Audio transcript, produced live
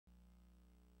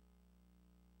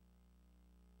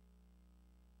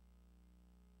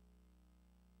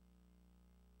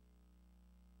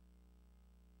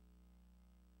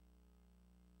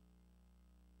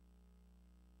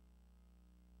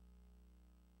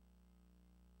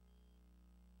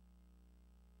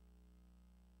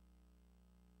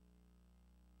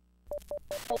Ten.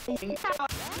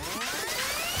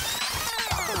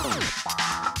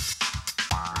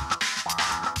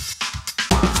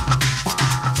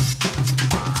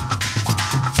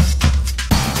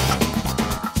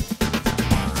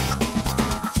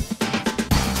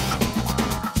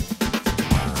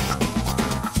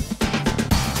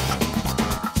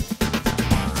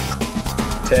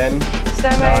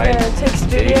 Start my tech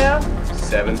studio.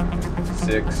 7,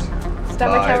 6.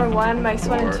 Start my camera 1, mics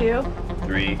 1 and 2.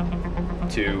 3,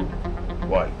 2,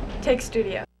 1. Take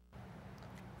studio.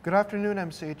 Good afternoon,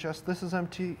 MCHS. This is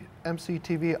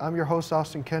MCTV. I'm your host,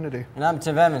 Austin Kennedy. And I'm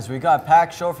Tim Evans. We've got a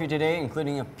packed show for you today,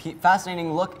 including a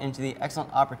fascinating look into the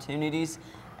excellent opportunities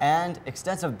and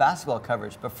extensive basketball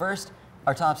coverage. But first,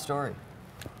 our top story.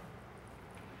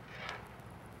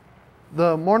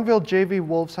 The Morinville JV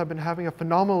Wolves have been having a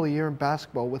phenomenal year in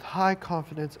basketball with high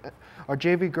confidence. Our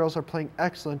JV girls are playing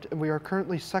excellent, and we are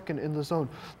currently second in the zone.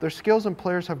 Their skills and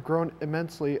players have grown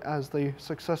immensely as the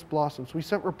success blossoms. We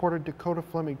sent reporter Dakota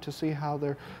Fleming to see how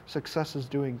their success is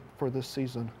doing for this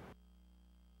season.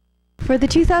 For the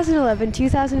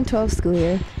 2011-2012 school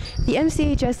year, the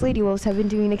MCHS Lady Wolves have been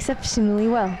doing exceptionally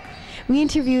well. We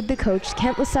interviewed the coach,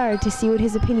 Kent Lassard, to see what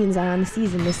his opinions are on the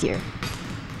season this year.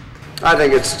 I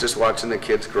think it's just watching the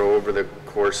kids grow over the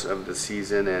course of the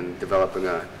season and developing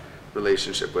a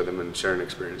relationship with them and sharing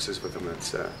experiences with them.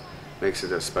 That's makes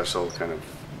it a special kind of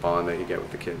bond that you get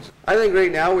with the kids. I think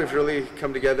right now we've really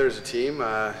come together as a team.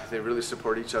 They really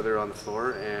support each other on the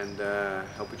floor and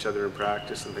help each other in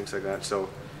practice and things like that. So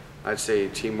I'd say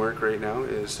teamwork right now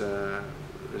is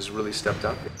really stepped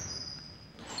up.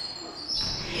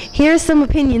 Here are some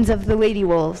opinions of the Lady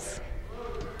Wolves.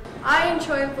 I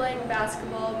enjoy playing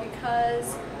basketball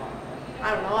because,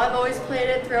 I don't know, I've always played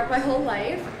it throughout my whole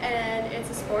life, and it's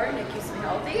a sport and it keeps me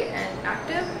healthy and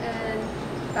active, and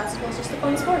basketball is just a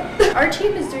fun sport. Our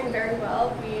team is doing very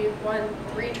well. We've won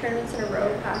 3 tournaments in a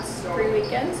row past 3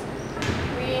 weekends.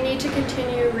 We need to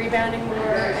continue rebounding more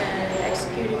and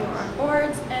executing more on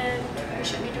boards, and we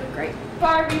should be doing great. So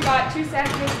far, we got 2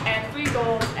 seconds and 3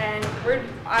 goals, and we're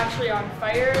actually on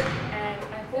fire, and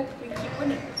I hope we keep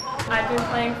winning. I've been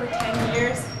playing for 10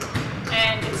 years,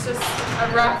 and it's just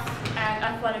a rough and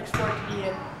athletic sport to be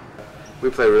in. We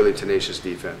play really tenacious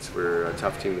defense. We're a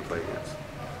tough team to play against.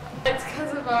 It's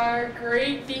because of our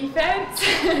great defense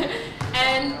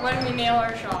and when we nail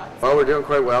our shots. Well, we're doing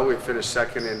quite well. We finished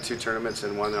second in 2 tournaments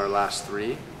and won our last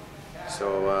 3.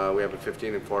 So we have a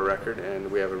 15-4 record, and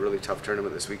we have a really tough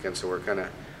tournament this weekend. So we're kind of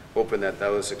hoping that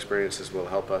those experiences will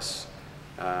help us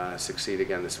succeed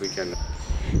again this weekend.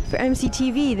 For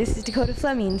MCTV, this is Dakota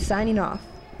Fleming signing off.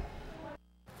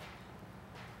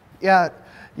 Yeah,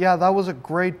 that was a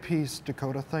great piece,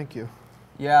 Dakota. Thank you.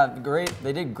 Yeah, great.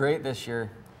 They did great this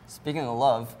year. Speaking of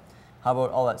love, how about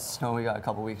all that snow we got a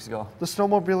couple weeks ago? The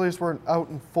snowmobiliers were out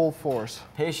in full force.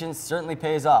 Patience certainly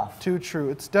pays off. Too true.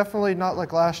 It's definitely not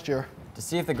like last year. To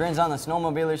see if the grins on the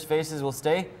snowmobiliers' faces will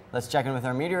stay, let's check in with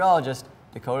our meteorologist,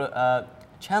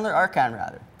 Chandler Arkan,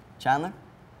 rather. Chandler?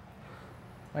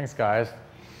 Thanks, guys.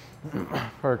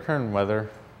 For our current weather,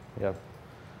 we have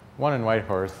 1 in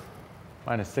Whitehorse,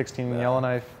 -16 in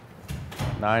Yellowknife,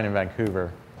 9 in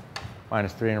Vancouver,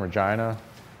 -3 in Regina,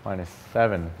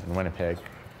 -7 in Winnipeg,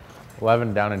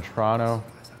 11 down in Toronto,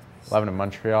 11 in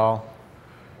Montreal,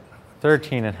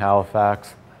 13 in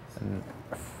Halifax, and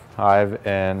 5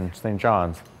 in St.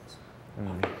 John's.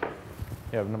 And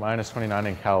you have -29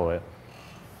 in Iqaluit.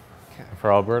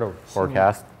 For Alberta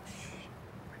forecast,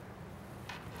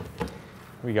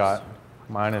 we got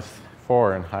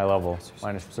 -4 in High Level,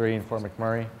 -3 in Fort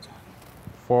McMurray,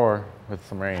 4 with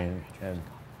some rain in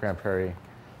Grand Prairie,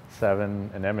 7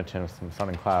 in Edmonton with some sun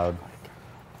and cloud,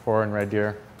 4 in Red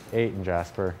Deer, 8 in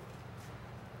Jasper.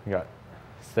 We got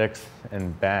 6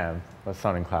 in Banff with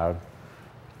sun and cloud.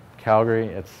 Calgary,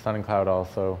 it's sun and cloud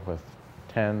also with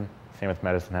 10, same with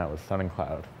Medicine Hat with sun and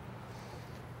cloud.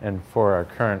 And for our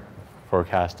current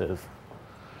forecast is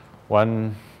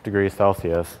 1 degree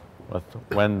Celsius with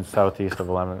winds southeast of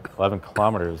 11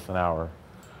 kilometers an hour.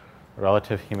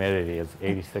 Relative humidity is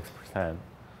 86%.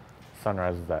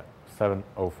 Sunrise is at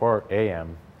 7:04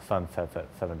 a.m. Sun sets at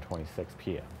 7:26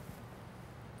 p.m.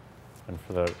 And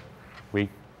for the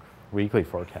weekly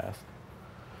forecast,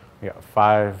 we got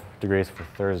 5 degrees for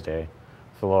Thursday,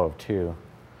 it's a low of 2.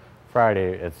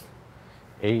 Friday, it's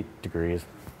 8 degrees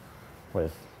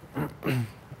with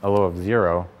a low of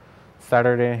 0.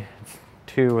 Saturday, it's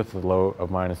 2 with a low of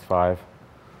 -5.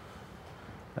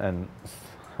 And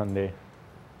Sunday,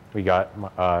 we got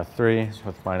 3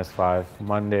 with -5.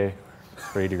 Monday,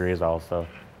 3 degrees also.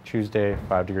 Tuesday,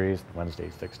 5 degrees. Wednesday,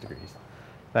 6 degrees.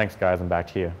 Thanks, guys, and back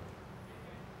to you.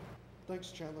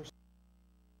 Thanks, Chandler.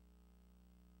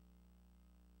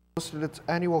 hosted its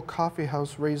annual coffee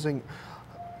house raising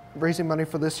money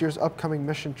for this year's upcoming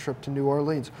mission trip to New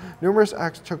Orleans. Numerous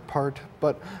acts took part,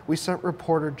 but we sent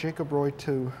reporter Jacob Roy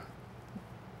to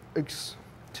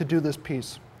do this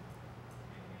piece.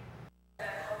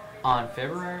 On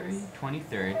February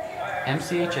 23rd,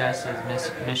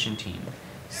 MCHS's mission team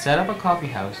set up a coffee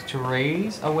house to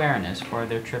raise awareness for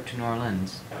their trip to New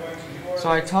Orleans. So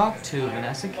I talked to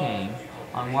Vanessa King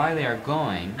on why they are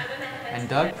going, and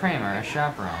Doug Kramer, a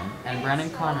chaperone, and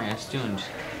Brennan Connery, a student,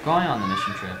 going on the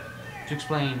mission trip, to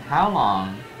explain how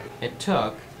long it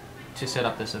took to set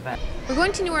up this event. We're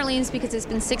going to New Orleans because it's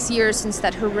been 6 years since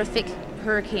that horrific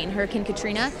Hurricane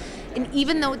Katrina. And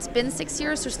even though it's been 6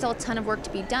 years, there's still a ton of work to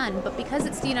be done. But because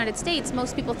it's the United States,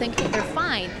 most people think that they're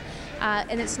fine.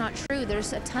 And it's not true.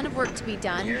 There's a ton of work to be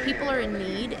done. People are in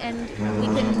need, and we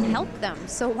can help them.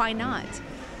 So why not?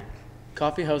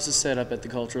 Coffee house is set up at the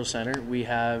Cultural Center. We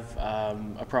have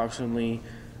approximately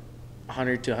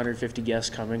 100 to 150 guests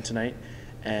coming tonight.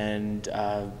 And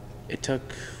it took,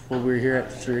 well, we were here at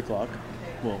 3 o'clock.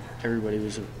 Well, everybody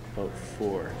was about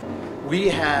 4. We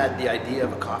had the idea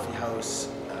of a coffee house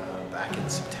back in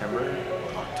September,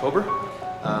 October,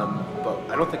 but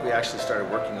I don't think we actually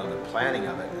started working on the planning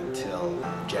of it until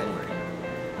January.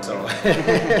 So,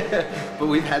 but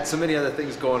we've had so many other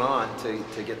things going on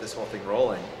to get this whole thing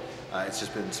rolling. It's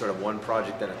just been sort of one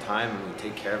project at a time, and we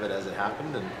take care of it as it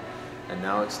happened, and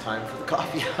now it's time for the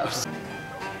coffee house.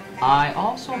 I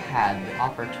also had the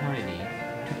opportunity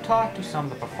to talk to some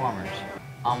of the performers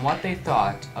on what they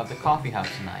thought of the coffee house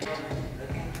tonight.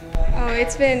 Oh,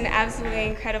 it's been absolutely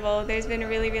incredible. There's been a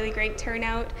really, really great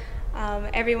turnout.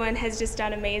 Everyone has just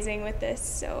done amazing with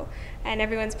this, and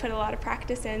everyone's put a lot of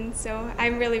practice in, so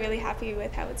I'm really, really happy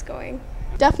with how it's going.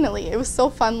 Definitely. It was so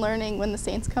fun learning when the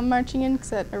Saints come marching in,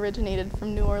 because it originated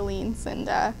from New Orleans, and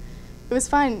it was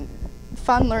fun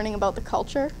learning about the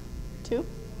culture, too.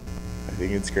 I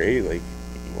think it's great. Like,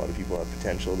 a lot of people have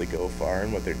potential to go far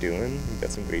in what they're doing. We've got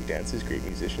some great dancers, great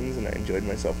musicians, and I enjoyed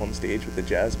myself on stage with the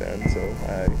jazz band, so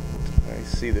I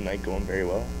see the night going very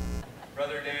well.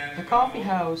 The coffee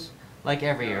house, like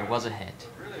every year, was a hit,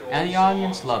 and the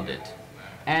audience loved it.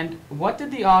 And what did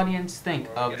the audience think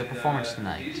of the performance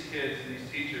tonight?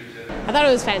 I thought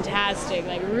it was fantastic,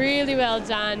 like really well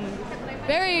done.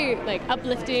 Very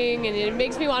uplifting, and it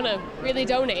makes me want to really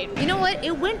donate. You know what?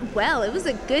 It went well. It was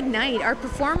a good night. Our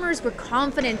performers were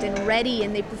confident and ready,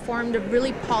 and they performed a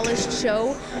really polished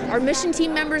show. Our mission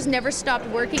team members never stopped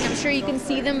working. I'm sure you can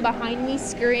see them behind me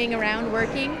scurrying around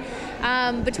working.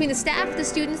 Between the staff, the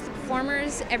students, the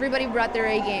performers, everybody brought their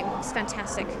A game. It was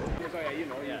fantastic.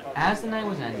 As the night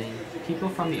was ending, people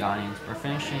from the audience were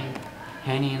finishing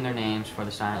handing in their names for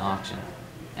the silent auction.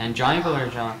 And Johnny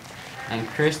Valerja and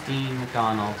Christine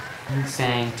McDonald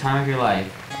sang Time of Your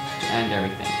Life to end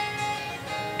everything.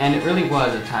 And it really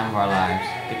was a time of our lives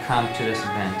to come to this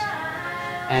event.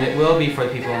 And it will be for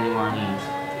the people in New Orleans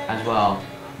as well,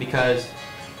 because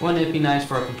wouldn't it be nice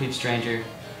for a complete stranger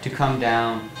to come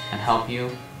down and help you?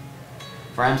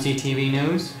 For MCTV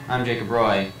News, I'm Jacob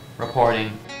Roy,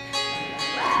 reporting.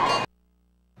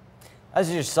 As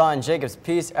you just saw in Jacob's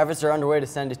piece, efforts are underway to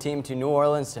send a team to New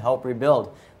Orleans to help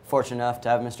rebuild. Fortunate enough to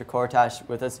have Mr. Kortash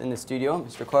with us in the studio.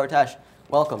 Mr. Kortash,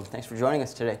 welcome. Thanks for joining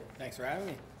us today. Thanks for having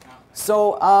me.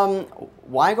 So,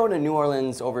 why go to New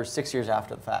Orleans over 6 years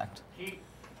after the fact?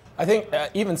 I think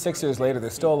even 6 years later,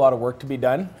 there's still a lot of work to be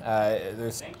done.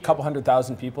 There's a couple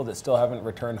 100,000 people that still haven't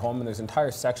returned home, and there's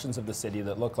entire sections of the city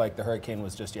that look like the hurricane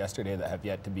was just yesterday that have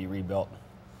yet to be rebuilt.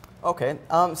 Okay,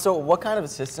 so what kind of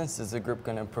assistance is the group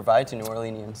going to provide to New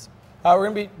Orleanians? We're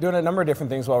going to be doing a number of different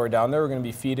things while we're down there. We're going to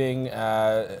be feeding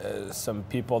some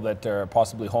people that are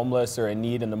possibly homeless or in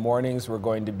need in the mornings. We're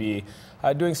going to be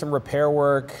doing some repair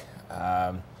work,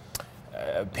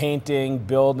 painting,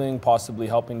 building, possibly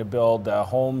helping to build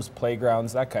homes,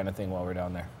 playgrounds, that kind of thing while we're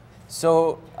down there.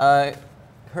 So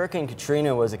Hurricane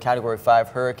Katrina was a Category 5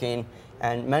 hurricane,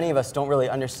 and many of us don't really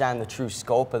understand the true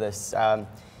scope of this.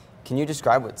 Can you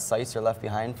describe what sites are left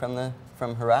behind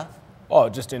from Hurrah? Oh,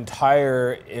 just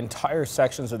entire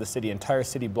sections of the city, entire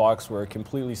city blocks were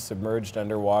completely submerged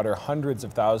underwater. Hundreds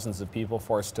of thousands of people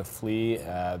forced to flee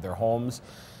their homes,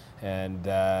 and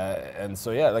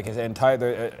so yeah, like I said,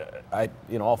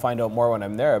 I'll find out more when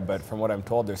I'm there. But from what I'm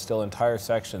told, there's still entire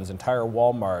sections, entire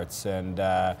WalMarts,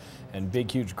 and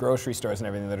big, huge grocery stores and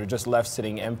everything that are just left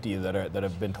sitting empty, that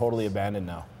have been totally abandoned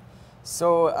now.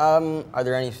 So, are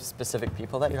there any specific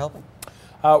people that you're helping?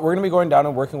 We're going to be going down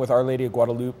and working with Our Lady of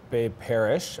Guadalupe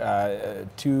Parish.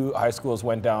 2 high schools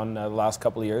went down the last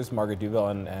couple of years, Margaret Duville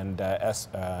and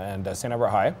St. Albert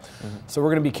High. So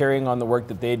we're going to be carrying on the work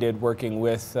that they did, working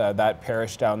with that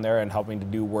parish down there and helping to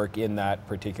do work in that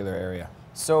particular area.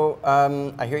 So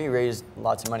I hear you raised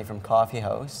lots of money from Coffee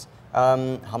House.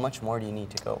 How much more do you need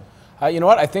to go? You know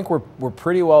what? I think we're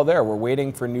pretty well there. We're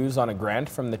waiting for news on a grant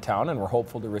from the town, and we're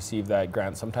hopeful to receive that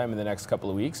grant sometime in the next couple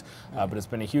of weeks. But it's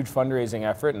been a huge fundraising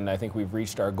effort, and I think we've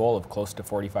reached our goal of close to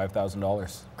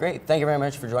 $45,000. Great. Thank you very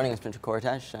much for joining us, Mr.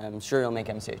 Cortesh. I'm sure you'll make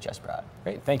MCHS proud.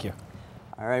 Great. Thank you.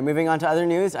 All right, moving on to other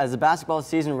news. As the basketball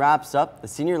season wraps up, the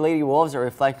Senior Lady Wolves are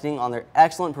reflecting on their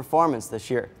excellent performance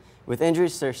this year. With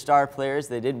injuries to their star players,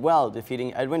 they did well,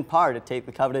 defeating Edwin Parr to take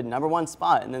the coveted #1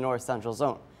 spot in the North Central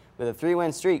Zone. With a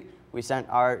 3-win streak, we sent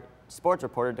our sports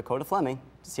reporter Dakota Fleming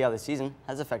to see how the season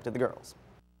has affected the girls.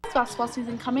 With basketball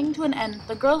season coming to an end,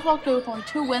 the girls walked away with only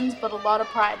 2 wins but a lot of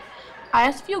pride. I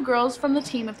asked a few girls from the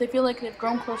team if they feel like they've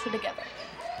grown closer together.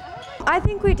 I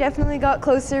think we definitely got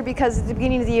closer because at the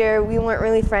beginning of the year we weren't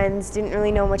really friends, didn't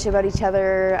really know much about each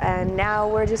other, and now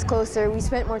we're just closer. We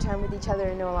spent more time with each other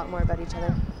and know a lot more about each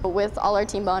other. With all our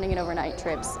team bonding and overnight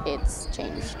trips, it's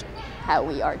changed how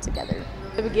we are together.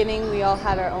 At the beginning, we all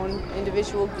had our own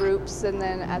individual groups, and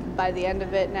then by the end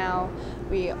of it now,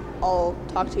 we all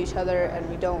talk to each other and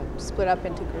we don't split up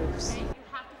into groups.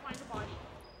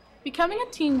 Becoming a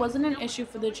team wasn't an issue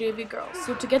for the JV girls,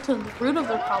 so to get to the root of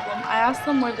their problem, I asked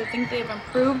them where they think they've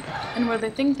improved and where they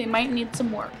think they might need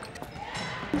some work.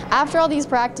 After all these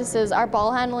practices, our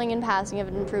ball handling and passing have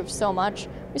improved so much.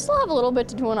 We still have a little bit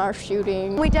to do in our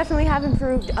shooting. We definitely have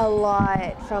improved a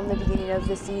lot from the beginning of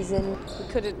the season. We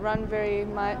couldn't run very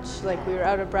much, like we were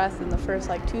out of breath in the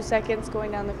first 2 seconds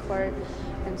going down the court,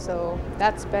 and so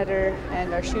that's better,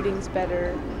 and our shooting's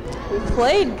better. We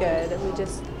played good, we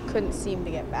just couldn't seem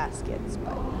to get baskets,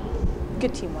 but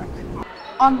good teamwork.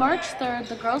 On March 3rd,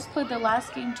 the girls played their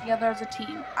last game together as a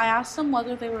team. I asked them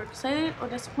whether they were excited or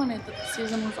disappointed that the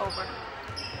season was over.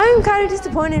 I'm kind of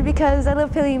disappointed because I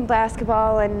love playing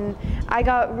basketball and I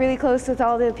got really close with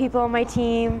all the people on my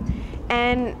team,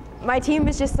 and my team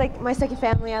is just like my second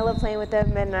family. I love playing with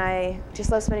them and I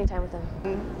just love spending time with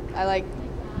them. I like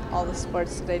all the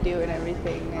sports that I do and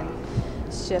everything, and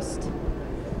it's just,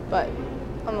 but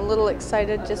I'm a little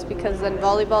excited just because then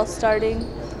volleyball's starting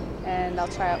and I'll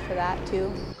try out for that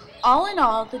too. All in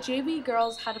all, the JV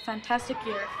girls had a fantastic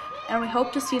year and we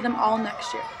hope to see them all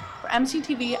next year. For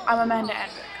MCTV, I'm Amanda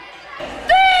Andrick.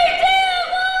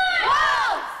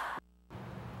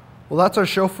 Well, that's our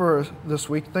show for this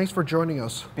week. Thanks for joining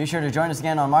us. Be sure to join us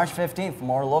again on March 15th for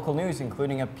more local news,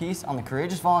 including a piece on the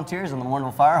courageous volunteers in the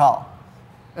Morinville Fire Hall.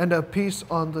 And a piece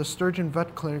on the Sturgeon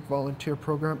Vet Clinic volunteer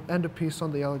program, and a piece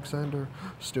on the Alexander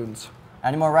students.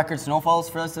 Any more record snowfalls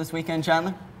for us this weekend,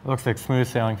 Chandler? Looks like smooth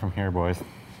sailing from here, boys.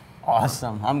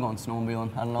 Awesome. I'm going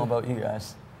snowmobiling. I don't know about you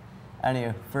guys.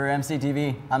 Anyway, for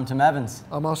MCTV, I'm Tim Evans.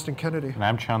 I'm Austin Kennedy. And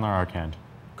I'm Chandler Arcand.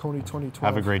 Coney 2012.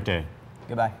 Have a great day.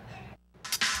 Goodbye.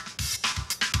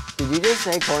 Did you just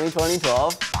say Coney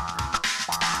 2012?